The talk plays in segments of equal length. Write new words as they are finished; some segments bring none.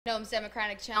Nome's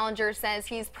Democratic challenger says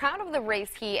he's proud of the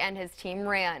race he and his team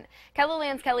ran.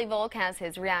 KELOLAND's Kelly Volk has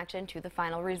his reaction to the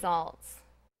final results.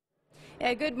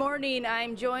 Yeah, good morning.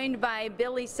 I'm joined by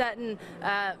Billy Sutton.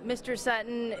 Mr.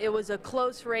 Sutton, it was a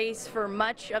close race for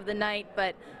much of the night,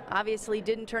 but obviously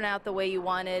didn't turn out the way you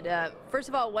wanted. First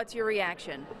of all, what's your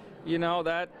reaction? You know,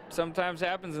 that sometimes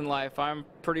happens in life. I'm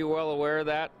pretty well aware of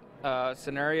that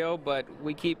scenario, but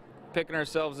we keep picking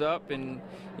ourselves up, and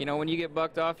you know, when you get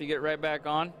bucked off, you get right back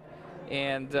on.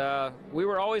 And we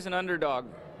were always an underdog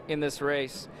in this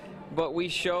race, but we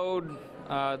showed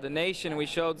the nation, we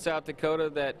showed South Dakota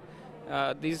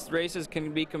that these races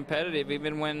can be competitive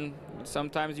even when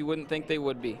sometimes you wouldn't think they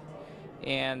would be.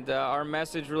 And our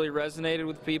message really resonated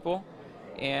with people,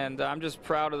 and I'm just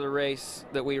proud of the race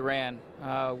that we ran.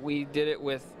 We did it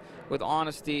with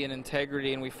honesty and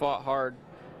integrity, and we fought hard,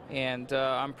 and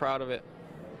I'm proud of it.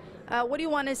 What do you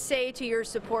want to say to your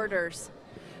supporters?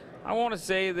 I want to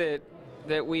say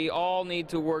that we all need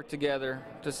to work together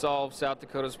to solve South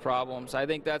Dakota's problems. I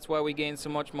think that's why we gained so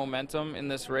much momentum in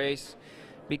this race,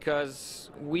 because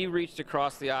we reached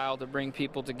across the aisle to bring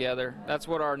people together. That's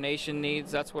what our nation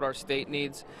needs. That's what our state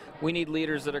needs. We need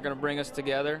leaders that are going to bring us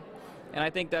together. And I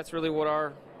think that's really what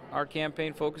our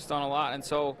campaign focused on a lot. And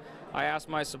so I asked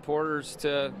my supporters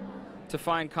to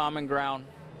find common ground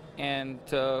and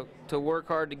to work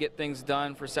hard to get things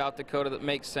done for South Dakota that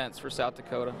makes sense for South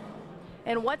Dakota.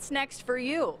 And what's next for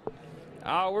you?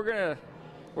 We're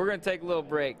gonna take a little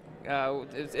break.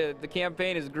 The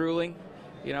campaign is grueling.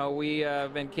 You know, we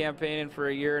have been campaigning for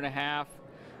a year and a half,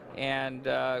 and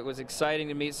it was exciting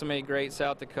to meet so many great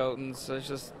South Dakotans. It's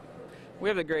just, we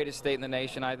have the greatest state in the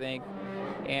nation, I think.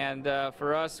 And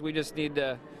for us, we just need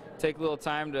to take a little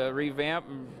time to revamp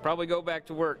and probably go back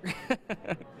to work.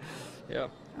 Yeah.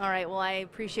 All right, well, I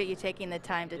appreciate you taking the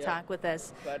time to talk with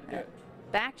us. Glad to do it.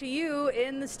 Back to you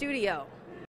in the studio.